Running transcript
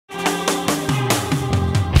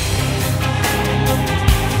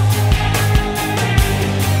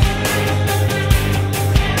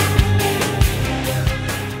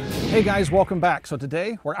Hey guys, welcome back. So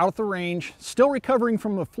today we're out at the range, still recovering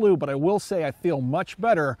from the flu, but I will say I feel much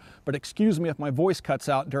better. But excuse me if my voice cuts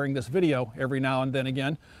out during this video every now and then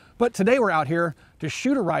again. But today we're out here to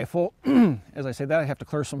shoot a rifle. As I say that, I have to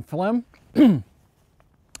clear some phlegm. I'm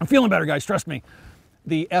feeling better, guys, trust me.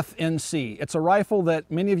 The FNC. It's a rifle that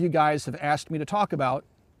many of you guys have asked me to talk about.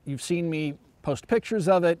 You've seen me post pictures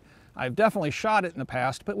of it. I've definitely shot it in the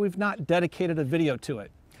past, but we've not dedicated a video to it.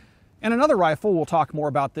 And another rifle we'll talk more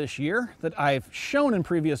about this year that I've shown in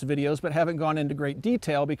previous videos but haven't gone into great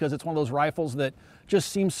detail because it's one of those rifles that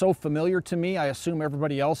just seems so familiar to me. I assume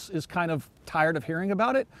everybody else is kind of tired of hearing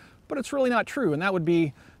about it, but it's really not true, and that would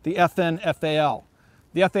be the FN FAL.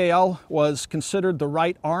 The FAL was considered the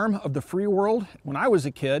right arm of the free world when I was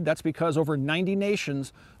a kid. That's because over 90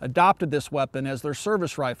 nations adopted this weapon as their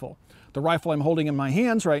service rifle. The rifle I'm holding in my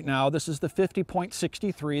hands right now, this is the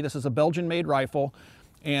 50.63. This is a Belgian-made rifle.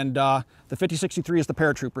 And the 5063 is the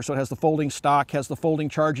paratrooper, so it has the folding stock, has the folding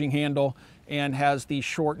charging handle, and has the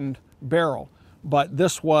shortened barrel. But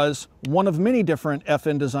this was one of many different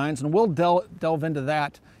FN designs, and we'll delve into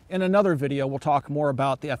that in another video. We'll talk more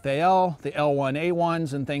about the FAL, the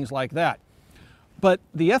L1A1s, and things like that. But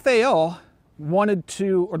the FAL wanted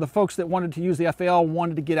to, or the folks that wanted to use the FAL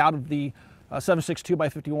wanted to get out of the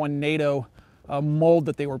 7.62x51 NATO mold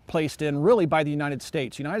that they were placed in really by the United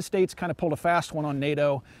States. The United States kind of pulled a fast one on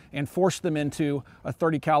NATO and forced them into a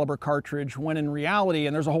 30 caliber cartridge when in reality,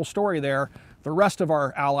 and there's a whole story there, the rest of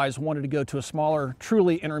our allies wanted to go to a smaller,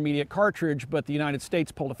 truly intermediate cartridge, but the United States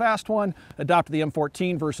pulled a fast one, adopted the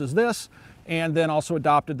M14 versus this, and then also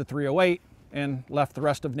adopted the 308 and left the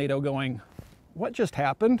rest of NATO going, what just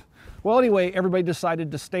happened? Well, anyway, everybody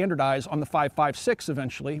decided to standardize on the 5.56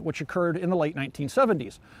 eventually, which occurred in the late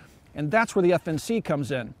 1970s. And that's where the FNC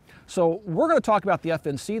comes in. So we're going to talk about the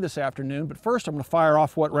FNC this afternoon, but first I'm going to fire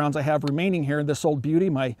off what rounds I have remaining here in this old beauty,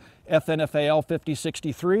 my FN FAL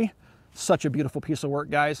 5063. Such a beautiful piece of work,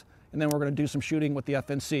 guys. And then we're going to do some shooting with the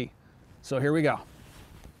FNC. So here we go.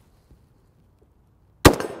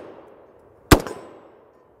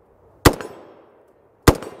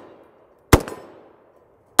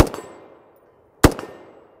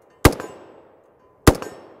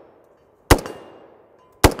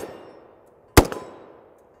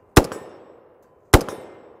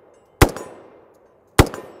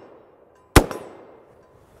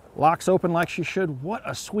 Locks open like she should. What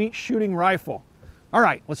a sweet shooting rifle. All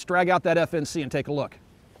right, let's drag out that FNC and take a look.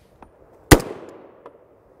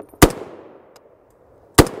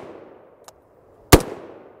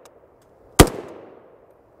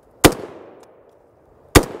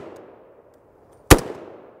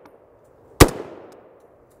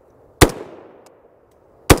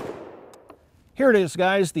 Here it is,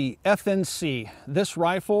 guys, the FNC. This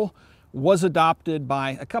rifle was adopted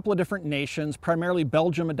by a couple of different nations. Primarily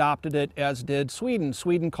Belgium adopted it, as did Sweden.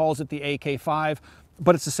 Sweden calls it the AK-5,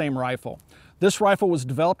 but it's the same rifle. This rifle was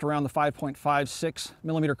developed around the 5.56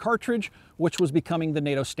 millimeter cartridge, which was becoming the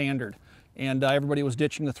NATO standard. And everybody was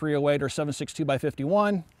ditching the 308 or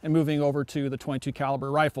 7.62x51 and moving over to the 22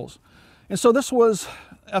 caliber rifles. And so this was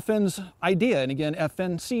FN's idea. And again,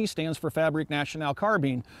 FNC stands for Fabrique Nationale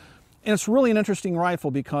Carbine. And it's really an interesting rifle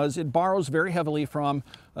because it borrows very heavily from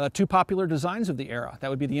two popular designs of the era. That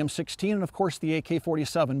would be the M16 and of course the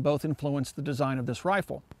AK-47. Both influenced the design of this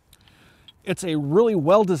rifle. It's a really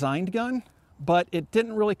well-designed gun, but it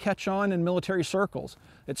didn't really catch on in military circles.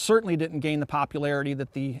 It certainly didn't gain the popularity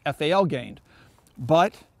that the FAL gained,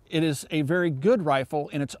 but it is a very good rifle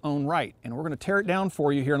in its own right. And we're going to tear it down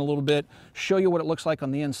for you here in a little bit, show you what it looks like on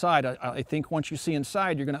the inside. I think once you see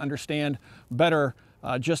inside, you're going to understand better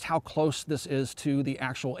just how close this is to the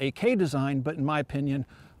actual AK design, but in my opinion,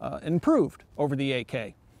 improved over the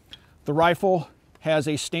AK. The rifle has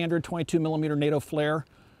a standard 22 millimeter NATO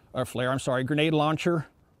grenade launcher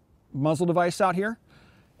muzzle device out here.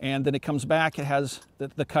 And then it comes back, it has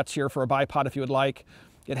the cuts here for a bipod if you would like.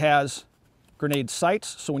 It has grenade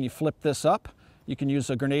sights, so when you flip this up, you can use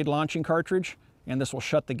a grenade launching cartridge, and this will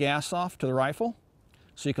shut the gas off to the rifle,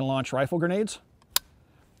 so you can launch rifle grenades.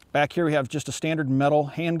 Back here we have just a standard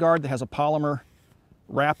metal handguard that has a polymer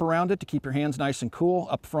wrap around it to keep your hands nice and cool.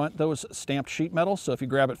 Up front, those stamped sheet metal, so if you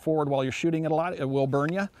grab it forward while you're shooting it a lot, it will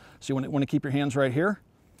burn you. So you want to keep your hands right here.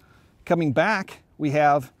 Coming back, we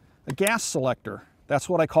have a gas selector. That's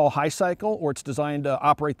what I call high cycle, or it's designed to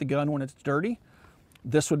operate the gun when it's dirty.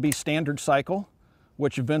 This would be standard cycle,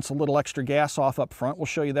 which vents a little extra gas off up front. We'll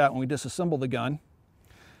show you that when we disassemble the gun.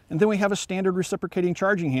 And then we have a standard reciprocating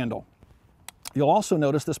charging handle. You'll also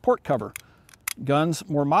notice this port cover. Guns,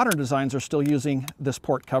 more modern designs are still using this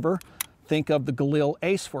port cover. Think of the Galil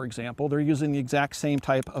Ace, for example. They're using the exact same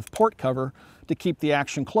type of port cover to keep the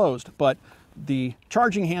action closed, but the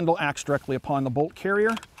charging handle acts directly upon the bolt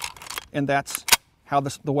carrier, and that's how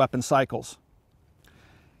the weapon cycles.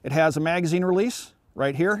 It has a magazine release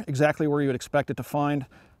right here, exactly where you would expect it to find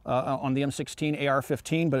on the M16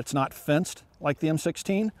 AR-15, but it's not fenced like the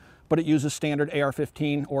M16, but it uses standard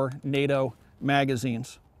AR-15 or NATO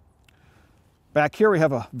magazines. Back here we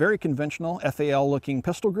have a very conventional FAL looking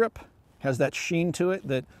pistol grip. Has that sheen to it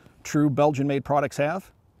that true Belgian-made products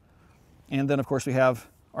have. And then of course we have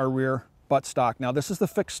our rear buttstock. Now this is the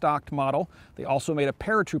fixed stocked model. They also made a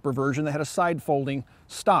paratrooper version that had a side folding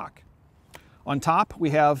stock. On top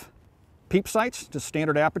we have peep sights, just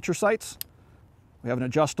standard aperture sights. We have an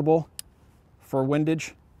adjustable for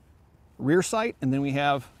windage rear sight, and then we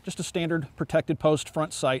have just a standard protected post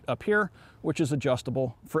front sight up here, which is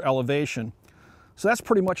adjustable for elevation. So that's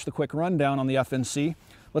pretty much the quick rundown on the FNC.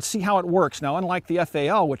 Let's see how it works. Now, unlike the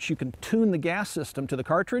FAL, which you can tune the gas system to the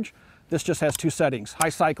cartridge, this just has two settings, high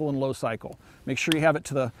cycle and low cycle. Make sure you have it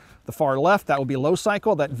to the far left. That will be low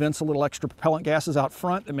cycle. That vents a little extra propellant gases out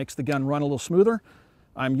front. It makes the gun run a little smoother.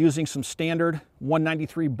 I'm using some standard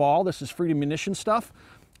 193 ball. This is Freedom munition stuff.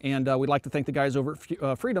 And we'd like to thank the guys over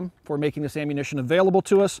at Freedom for making this ammunition available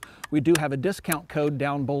to us. We do have a discount code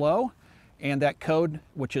down below. And that code,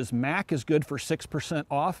 which is MAC, is good for 6%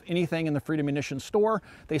 off anything in the Freedom Munition store.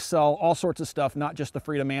 They sell all sorts of stuff, not just the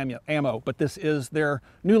Freedom ammo, but this is their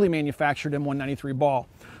newly manufactured M193 ball.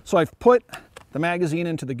 So I've put the magazine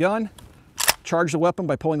into the gun, charged the weapon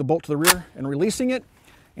by pulling the bolt to the rear and releasing it,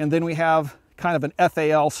 and then we have kind of an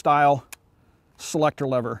FAL style selector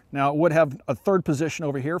lever. Now it would have a third position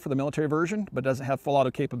over here for the military version, but doesn't have full auto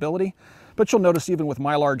capability. But you'll notice even with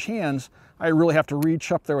my large hands, I really have to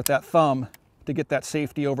reach up there with that thumb to get that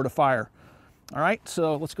safety over to fire. All right,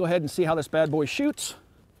 so let's go ahead and see how this bad boy shoots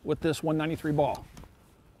with this 193 ball.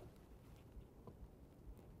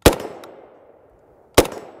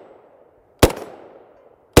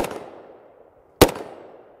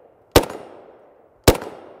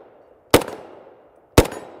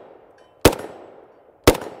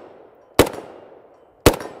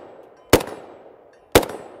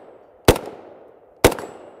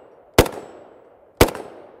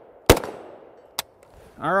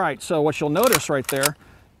 All right, so what you'll notice right there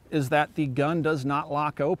is that the gun does not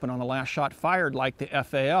lock open on the last shot fired like the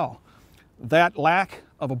FAL. That lack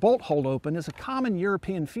of a bolt hold open is a common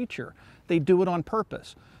European feature. They do it on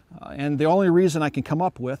purpose. And the only reason I can come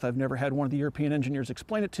up with, I've never had one of the European engineers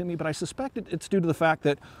explain it to me, but I suspect it's due to the fact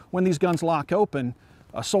that when these guns lock open,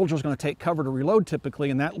 a soldier's going to take cover to reload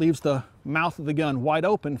typically, and that leaves the mouth of the gun wide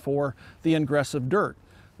open for the ingress of dirt.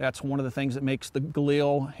 That's one of the things that makes the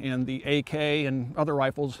Galil and the AK and other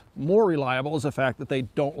rifles more reliable, is the fact that they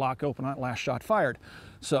don't lock open on last shot fired.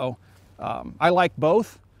 So I like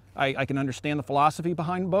both. I can understand the philosophy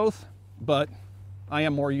behind both, but I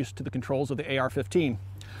am more used to the controls of the AR-15.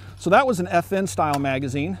 So that was an FN style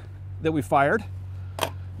magazine that we fired.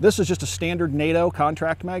 This is just a standard NATO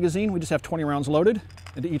contract magazine. We just have 20 rounds loaded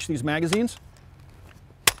into each of these magazines.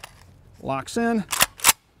 Locks in.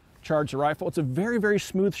 Charge the rifle. It's a very, very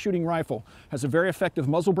smooth shooting rifle. Has a very effective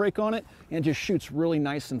muzzle brake on it and just shoots really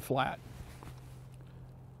nice and flat.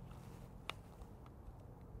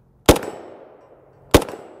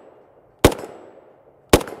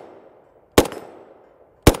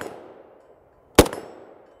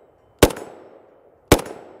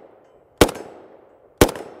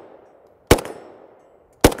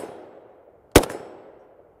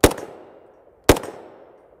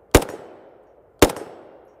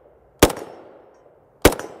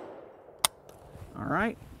 All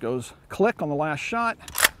right, goes click on the last shot,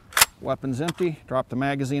 weapon's empty, drop the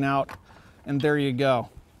magazine out, and there you go.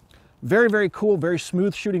 Very, very cool, very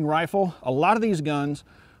smooth shooting rifle. A lot of these guns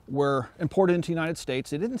were imported into the United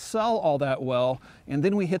States. They didn't sell all that well, and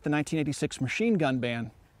then we hit the 1986 machine gun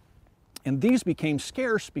ban. And these became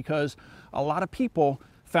scarce because a lot of people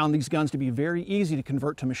found these guns to be very easy to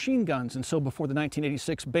convert to machine guns. And so before the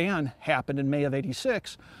 1986 ban happened in May of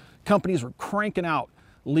 '86, companies were cranking out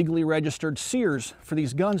legally registered Sears for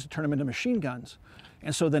these guns to turn them into machine guns.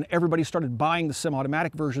 And so then everybody started buying the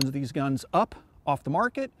semi-automatic versions of these guns up off the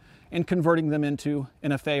market and converting them into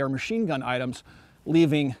NFA or machine gun items,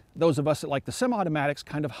 leaving those of us that like the semi-automatics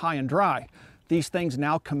kind of high and dry. These things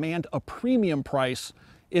now command a premium price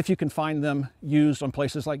if you can find them used on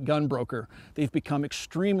places like Gunbroker. They've become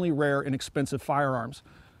extremely rare and expensive firearms.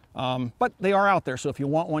 But they are out there, so if you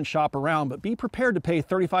want one, shop around, but be prepared to pay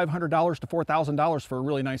 $3,500 to $4,000 for a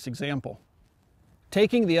really nice example.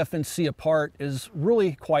 Taking the FNC apart is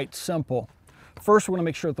really quite simple. First, we're going to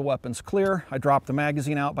make sure that the weapon's clear. I drop the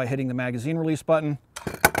magazine out by hitting the magazine release button,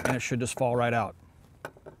 and it should just fall right out.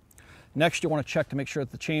 Next, you want to check to make sure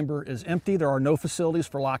that the chamber is empty. There are no facilities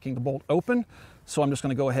for locking the bolt open, so I'm just going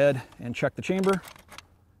to go ahead and check the chamber,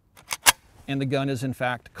 and the gun is in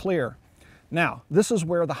fact clear. Now, this is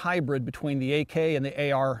where the hybrid between the AK and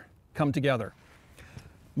the AR come together.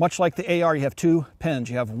 Much like the AR, you have two pins.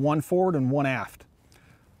 You have one forward and one aft.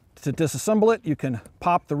 To disassemble it, you can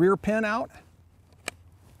pop the rear pin out,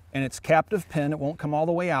 and it's captive pin. It won't come all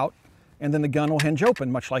the way out, and then the gun will hinge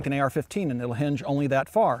open, much like an AR-15, and it'll hinge only that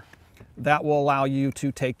far. That will allow you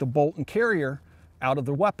to take the bolt and carrier out of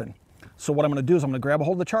the weapon. So what I'm going to do is I'm going to grab a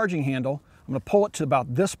hold of the charging handle. I'm going to pull it to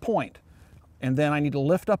about this point, and then I need to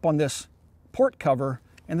lift up on this port cover,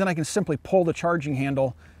 and then I can simply pull the charging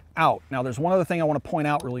handle out. Now, there's one other thing I want to point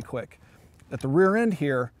out really quick. At the rear end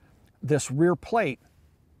here, this rear plate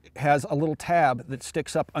has a little tab that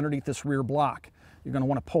sticks up underneath this rear block. You're going to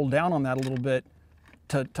want to pull down on that a little bit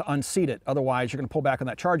to unseat it. Otherwise, you're going to pull back on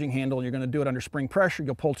that charging handle, and you're going to do it under spring pressure.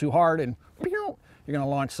 You'll pull too hard, and you're going to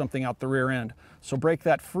launch something out the rear end. So break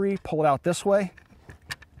that free, pull it out this way,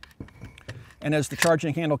 and as the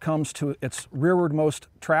charging handle comes to its rearward-most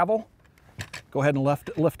travel, go ahead and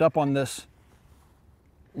lift up on this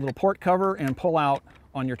little port cover and pull out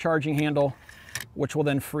on your charging handle, which will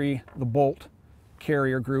then free the bolt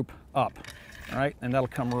carrier group up. All right, and that'll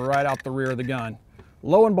come right out the rear of the gun.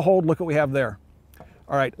 Lo and behold, look what we have there.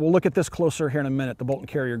 All right, we'll look at this closer here in a minute, the bolt and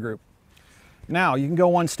carrier group. Now, you can go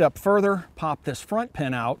one step further, pop this front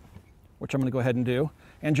pin out, which I'm going to go ahead and do,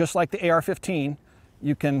 and just like the AR-15,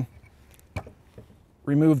 you can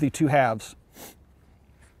remove the two halves.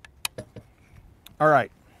 All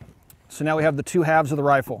right, so now we have the two halves of the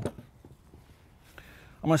rifle.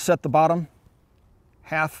 I'm going to set the bottom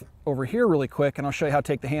half over here really quick, and I'll show you how to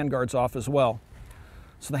take the handguards off as well.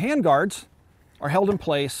 So the handguards are held in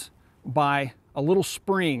place by a little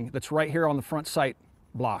spring that's right here on the front sight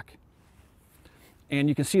block. And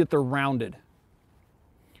you can see that they're rounded.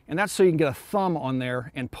 And that's so you can get a thumb on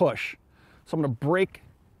there and push. So I'm going to break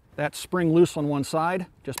that spring loose on one side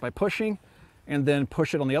just by pushing, and then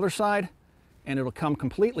push it on the other side, and it'll come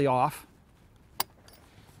completely off.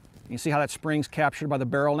 You see how that spring's captured by the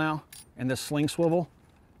barrel now, and this sling swivel?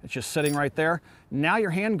 It's just sitting right there. Now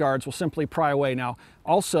your handguards will simply pry away. Now,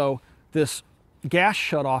 also, this gas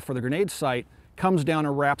shutoff for the grenade sight comes down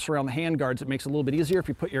and wraps around the handguards. It makes it a little bit easier if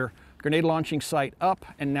you put your grenade launching sight up,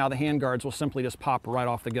 and now the handguards will simply just pop right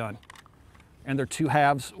off the gun. And they're two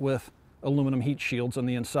halves with aluminum heat shields on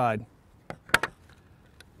the inside.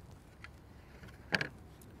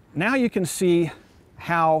 Now you can see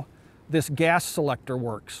how this gas selector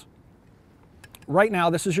works. Right now,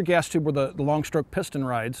 this is your gas tube where the long stroke piston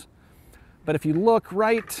rides. But if you look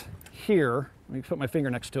right here, let me put my finger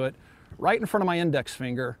next to it, right in front of my index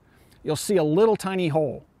finger, you'll see a little tiny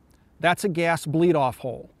hole. That's a gas bleed-off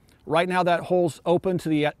hole. Right now, that hole's open to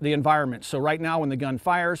the environment. So right now, when the gun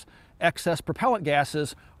fires, excess propellant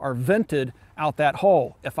gases are vented out that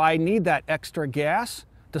hole. If I need that extra gas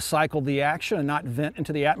to cycle the action and not vent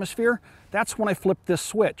into the atmosphere, that's when I flip this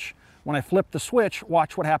switch. When I flip the switch,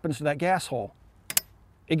 watch what happens to that gas hole.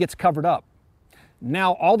 It gets covered up.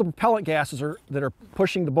 Now all the propellant gases that are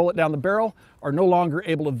pushing the bullet down the barrel are no longer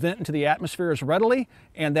able to vent into the atmosphere as readily,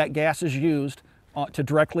 and that gas is used to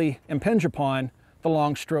directly impinge upon the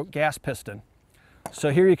long stroke gas piston.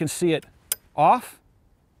 So here you can see it off,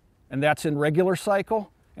 and that's in regular cycle,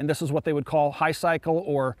 and this is what they would call high cycle,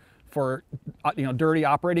 or for dirty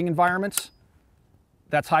operating environments,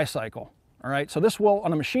 that's high cycle. All right, so this will,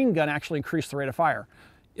 on a machine gun, actually increase the rate of fire.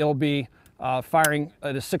 It'll be firing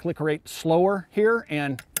at a cyclic rate slower here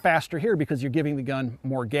and faster here because you're giving the gun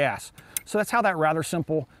more gas. So that's how that rather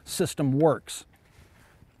simple system works.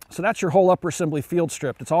 So that's your whole upper assembly field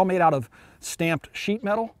stripped. It's all made out of stamped sheet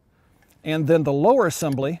metal. And then the lower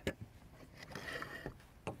assembly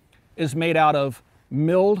is made out of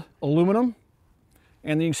milled aluminum.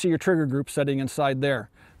 And then you can see your trigger group setting inside there.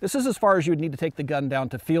 This is as far as you would need to take the gun down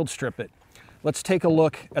to field strip it. Let's take a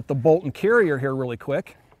look at the bolt and carrier here really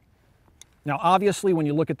quick. Now, obviously, when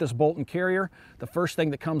you look at this bolt and carrier, the first thing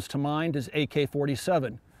that comes to mind is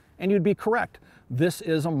AK-47. And you'd be correct. This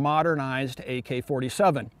is a modernized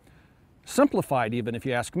AK-47. Simplified even, if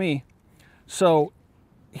you ask me. So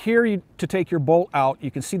here, to take your bolt out, you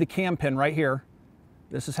can see the cam pin right here.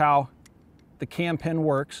 This is how the cam pin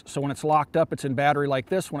works. So when it's locked up, it's in battery like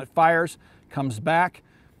this. When it fires, comes back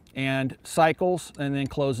and cycles and then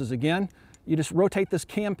closes again. You just rotate this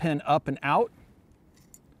cam pin up and out,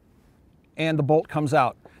 and the bolt comes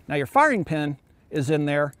out. Now your firing pin is in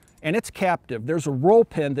there, and it's captive. There's a roll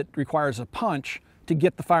pin that requires a punch to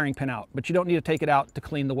get the firing pin out, but you don't need to take it out to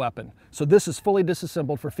clean the weapon. So this is fully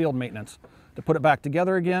disassembled for field maintenance. To put it back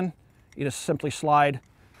together again, you just simply slide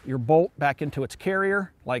your bolt back into its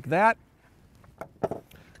carrier like that. I'm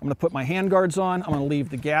going to put my handguards on. I'm going to leave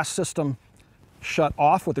the gas system shut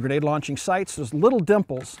off with the grenade launching sights. There's little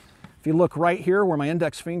dimples. If you look right here where my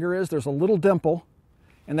index finger is, there's a little dimple,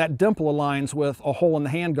 and that dimple aligns with a hole in the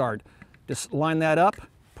handguard. Just line that up,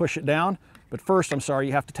 push it down. But first, I'm sorry,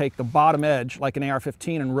 you have to take the bottom edge like an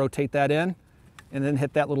AR-15 and rotate that in, and then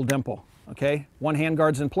hit that little dimple, okay? One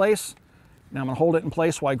handguard's in place. Now I'm gonna hold it in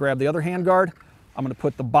place while I grab the other handguard. I'm gonna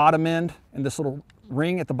put the bottom end in this little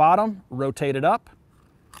ring at the bottom, rotate it up,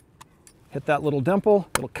 hit that little dimple.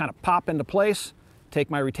 It'll kind of pop into place. Take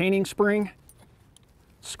my retaining spring,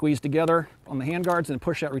 squeeze together on the handguards and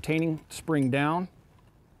push that retaining spring down.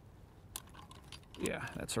 Yeah,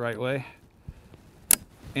 that's the right way.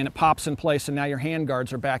 And it pops in place, and now your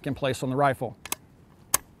handguards are back in place on the rifle.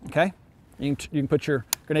 Okay? You can put your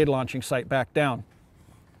grenade launching sight back down.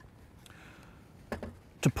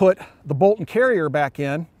 To put the bolt and carrier back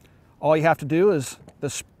in, all you have to do is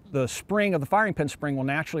the spring of the firing pin spring will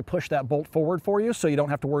naturally push that bolt forward for you, so you don't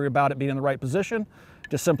have to worry about it being in the right position.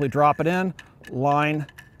 Just simply drop it in, line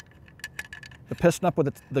the piston up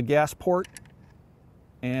with the gas port,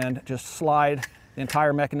 and just slide the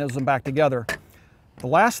entire mechanism back together. The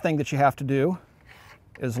last thing that you have to do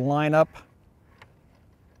is line up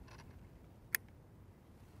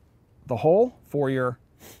the hole for your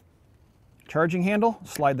charging handle,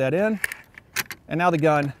 slide that in, and now the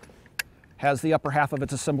gun has the upper half of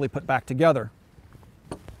its assembly put back together.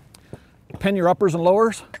 Pin your uppers and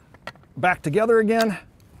lowers back together again,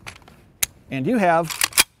 and you have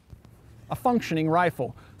a functioning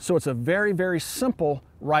rifle. So it's a very, very simple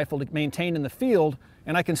rifle to maintain in the field,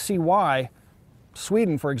 and I can see why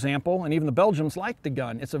Sweden, for example, and even the Belgians like the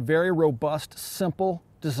gun. It's a very robust, simple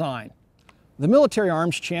design. The Military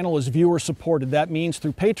Arms channel is viewer supported. That means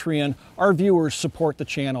through Patreon, our viewers support the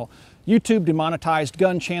channel. YouTube demonetized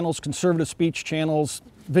gun channels, conservative speech channels,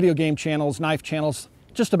 video game channels, knife channels,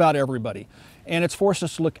 just about everybody. And it's forced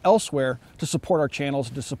us to look elsewhere to support our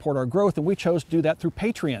channels, to support our growth, and we chose to do that through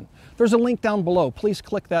Patreon. There's a link down below. Please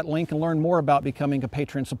click that link and learn more about becoming a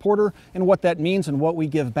Patreon supporter and what that means and what we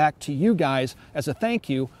give back to you guys as a thank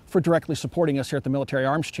you for directly supporting us here at the Military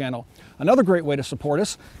Arms channel. Another great way to support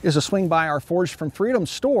us is to swing by our Forged from Freedom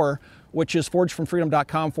store, which is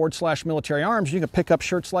forgedfromfreedom.com/military arms. You can pick up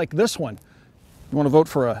shirts like this one. You want to vote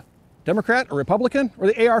for a Democrat, a Republican, or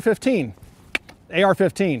the AR-15?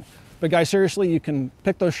 AR-15. But guys, seriously, you can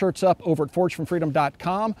pick those shirts up over at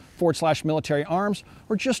forgedfromfreedom.com/military arms,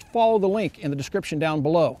 or just follow the link in the description down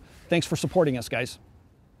below. Thanks for supporting us, guys.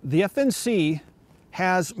 The FNC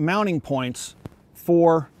has mounting points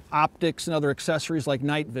for optics and other accessories like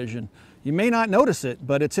night vision. You may not notice it,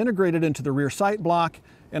 but it's integrated into the rear sight block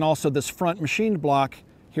and also this front machined block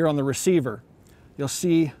here on the receiver. You'll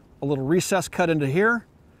see a little recess cut into here,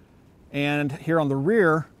 and here on the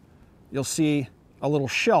rear, you'll see a little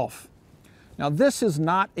shelf. Now this is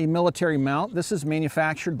not a military mount. This is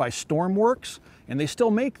manufactured by Stormworks, and they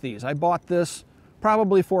still make these. I bought this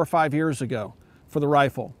probably 4 or 5 years ago for the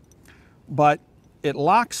rifle. But it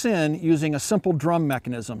locks in using a simple drum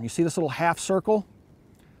mechanism. You see this little half circle?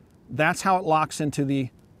 That's how it locks into the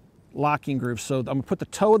locking groove. So I'm gonna put the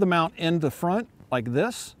toe of the mount in the front like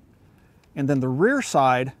this, and then the rear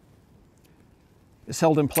side is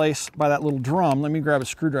held in place by that little drum. Let me grab a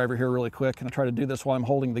screwdriver here really quick, and I'll try to do this while I'm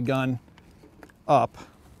holding the gun up.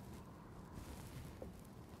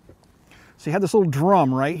 So you have this little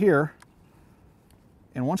drum right here,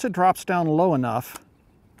 and once it drops down low enough,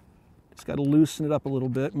 just got to loosen it up a little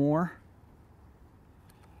bit more.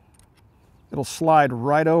 It'll slide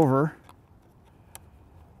right over.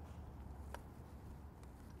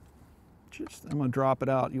 I'm going to drop it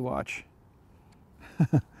out, you watch.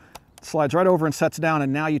 Slides right over and sets down,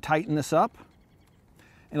 and now you tighten this up,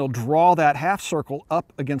 and it'll draw that half circle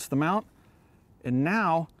up against the mount, and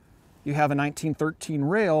now you have a 1913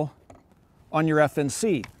 rail on your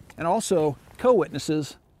FNC, and also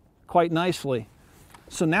co-witnesses quite nicely.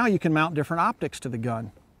 So now you can mount different optics to the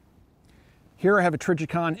gun. Here I have a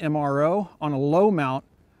Trijicon MRO on a low mount,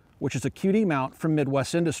 which is a QD mount from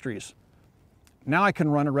Midwest Industries. Now I can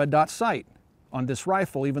run a red dot sight on this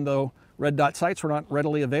rifle, even though red dot sights were not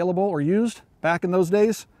readily available or used back in those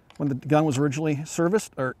days when the gun was originally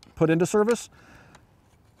serviced or put into service.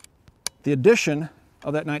 The addition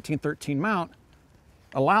of that 1913 mount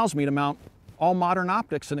allows me to mount all modern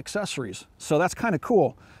optics and accessories. So that's kind of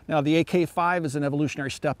cool. Now the AK-5 is an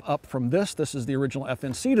evolutionary step up from this. This is the original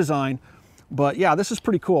FNC design, but yeah, this is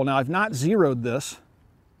pretty cool. Now I've not zeroed this,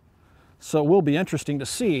 So it will be interesting to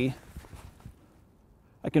see.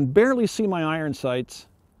 I can barely see my iron sights.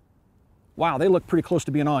 Wow, they look pretty close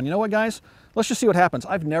to being on. You know what, guys? Let's just see what happens.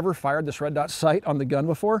 I've never fired this red dot sight on the gun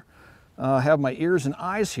before. I have my ears and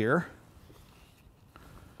eyes here.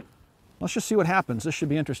 Let's just see what happens. This should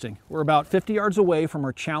be interesting. We're about 50 yards away from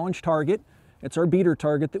our challenge target. It's our beater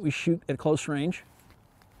target that we shoot at close range.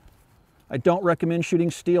 I don't recommend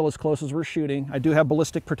shooting steel as close as we're shooting. I do have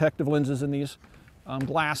ballistic protective lenses in these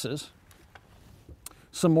glasses.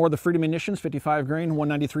 Some more of the Freedom Munitions 55 grain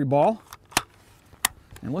 193 ball.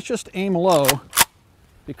 And let's just aim low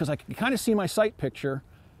because I can kind of see my sight picture,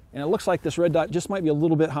 and it looks like this red dot just might be a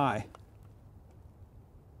little bit high.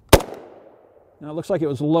 Now it looks like it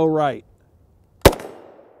was low right.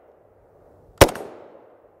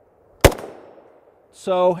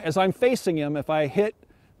 So as I'm facing him, if I hit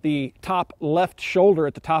the top left shoulder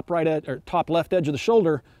at the top right edge, or top left edge of the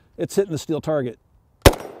shoulder, it's hitting the steel target.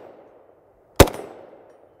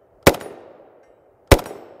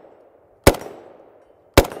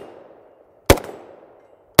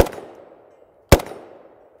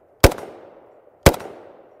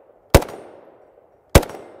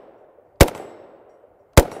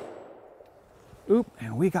 Oop,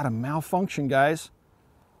 and we got a malfunction, guys.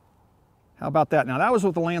 How about that? Now that was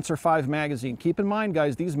with the Lancer 5 magazine. Keep in mind,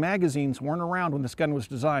 guys, these magazines weren't around when this gun was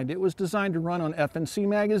designed. It was designed to run on FNC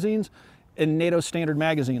magazines and NATO standard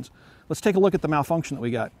magazines. Let's take a look at the malfunction that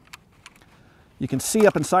we got. You can see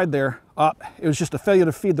up inside there, it was just a failure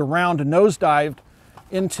to feed the round nosedived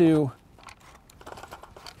into,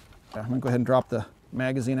 I'm gonna go ahead and drop the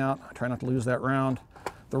magazine out. I try not to lose that round.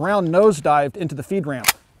 The round nosedived into the feed ramp.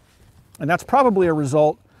 And that's probably a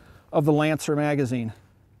result of the Lancer magazine.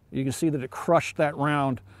 You can see that it crushed that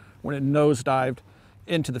round when it nosedived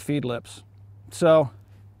into the feed lips. So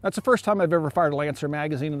that's the first time I've ever fired a Lancer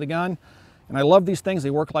magazine in the gun. And I love these things.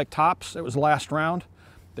 They work like tops. It was the last round.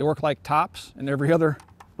 They work like tops in every other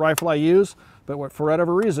rifle I use. But for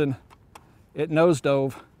whatever reason, it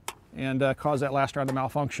nosedove and caused that last round to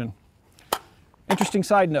malfunction. Interesting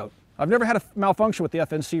side note. I've never had a malfunction with the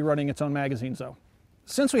FNC running its own magazines though.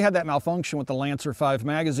 Since we had that malfunction with the Lancer 5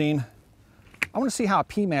 magazine, I want to see how a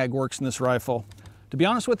PMag works in this rifle. To be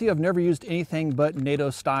honest with you, I've never used anything but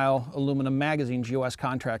NATO-style aluminum magazines, US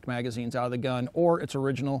contract magazines out of the gun, or its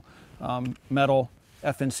original metal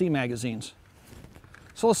FNC magazines.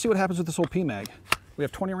 So let's see what happens with this old PMag. We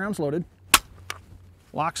have 20 rounds loaded.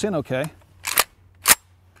 Locks in okay.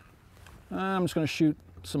 I'm just going to shoot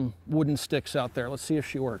some wooden sticks out there. Let's see if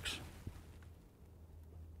she works.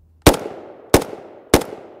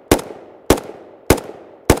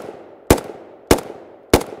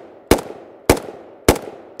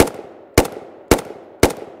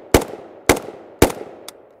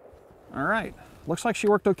 All right, looks like she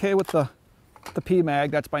worked okay with the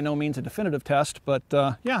PMag. That's by no means a definitive test, but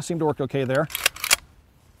yeah, seemed to work okay there.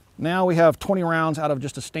 Now we have 20 rounds out of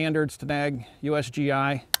just a standard STANAG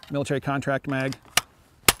USGI military contract mag.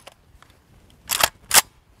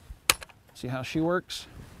 See how she works.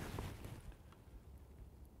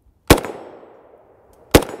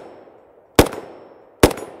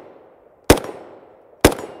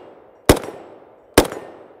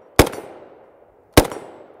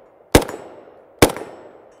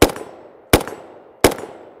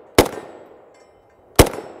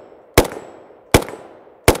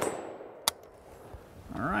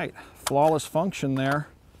 All right, flawless function there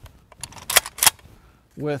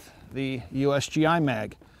with the USGI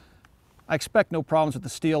mag. I expect no problems with the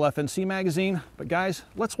steel FNC magazine, but guys,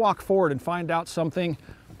 let's walk forward and find out something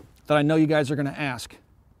that I know you guys are gonna ask.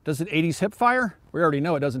 Does it 80s hip fire? We already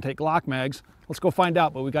know it doesn't take Glock mags. Let's go find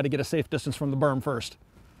out, but we gotta get a safe distance from the berm first.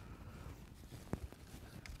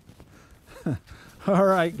 All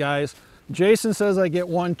right, guys. Jason says I get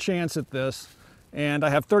one chance at this. And I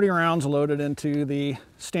have 30 rounds loaded into the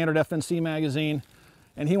standard FNC magazine,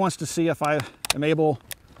 and he wants to see if I am able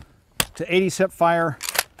to 80s hip fire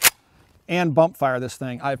and bump fire this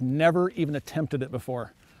thing. I've never even attempted it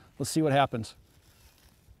before. Let's see what happens.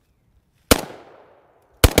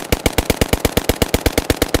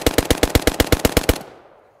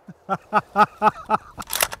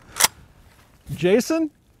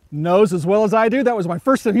 Jason knows as well as I do. That was my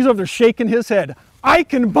first time. He's over there shaking his head. I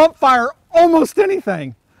can bump fire almost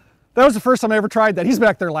anything. That was the first time I ever tried that. He's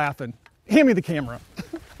back there laughing. Hand me the camera.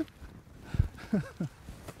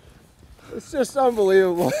 It's just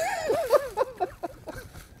unbelievable.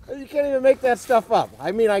 You can't even make that stuff up.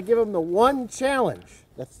 I mean, I give him the one challenge.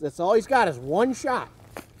 That's all he's got is one shot.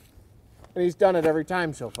 And he's done it every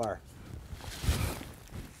time so far.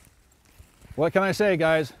 What can I say,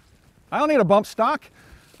 guys? I don't need a bump stock.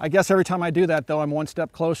 I guess every time I do that, though, I'm one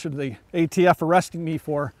step closer to the ATF arresting me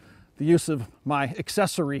for the use of my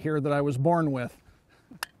accessory here that I was born with.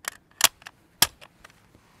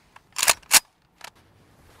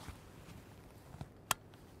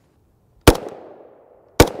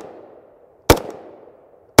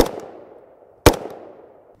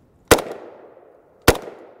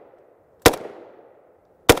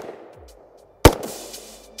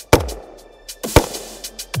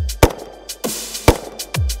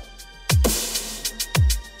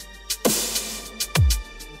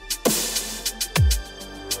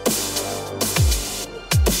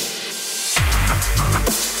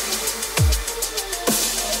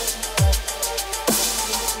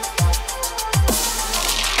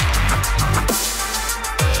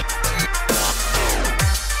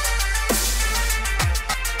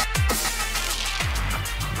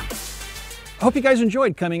 I hope you guys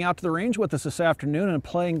enjoyed coming out to the range with us this afternoon and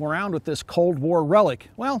playing around with this Cold War relic.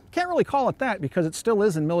 Well, can't really call it that because it still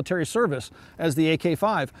is in military service as the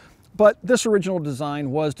AK-5. But this original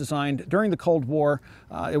design was designed during the Cold War.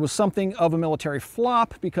 It was something of a military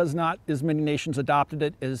flop because not as many nations adopted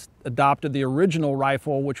it as adopted the original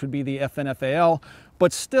rifle, which would be the FN FAL.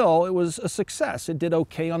 But still, it was a success. It did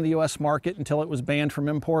okay on the US market until it was banned from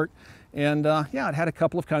import. And yeah, it had a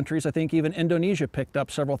couple of countries. I think even Indonesia picked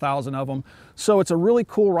up several thousand of them. So it's a really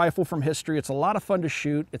cool rifle from history. It's a lot of fun to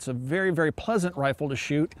shoot. It's a very, very pleasant rifle to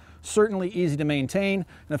shoot. Certainly easy to maintain.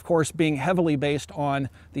 And of course, being heavily based on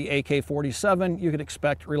the AK-47, you could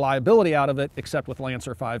expect reliability out of it, except with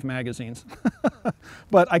Lancer 5 magazines.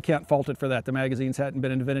 But I can't fault it for that. The magazines hadn't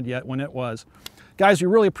been invented yet when it was. Guys, we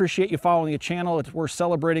really appreciate you following the channel. We're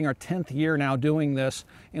celebrating our 10th year now doing this,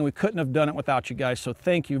 and we couldn't have done it without you guys. So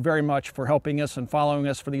thank you very much for helping us and following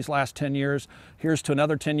us for these last 10 years. Here's to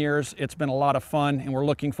another 10 years. It's been a lot of fun, and we're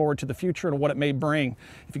looking forward to the future and what it may bring.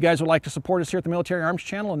 If you guys would like to support us here at the Military Arms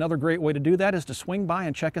Channel, another great way to do that is to swing by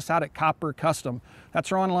and check us out at Copper Custom.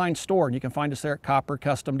 That's our online store, and you can find us there at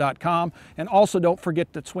coppercustom.com. And also don't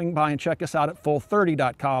forget to swing by and check us out at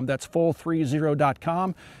full30.com. That's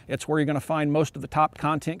full30.com. It's where you're going to find most of the top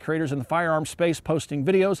content creators in the firearms space posting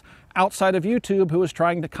videos outside of YouTube, who is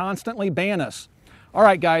trying to constantly ban us. All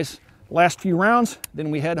right, guys, last few rounds,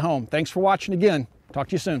 then we head home. Thanks for watching again. Talk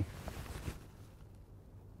to you soon.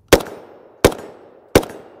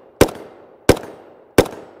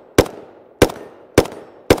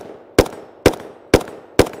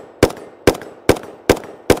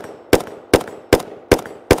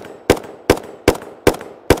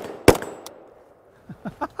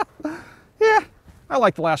 I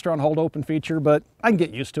like the last round hold open feature, but I can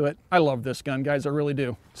get used to it. I love this gun, guys. I really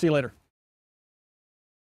do. See you later.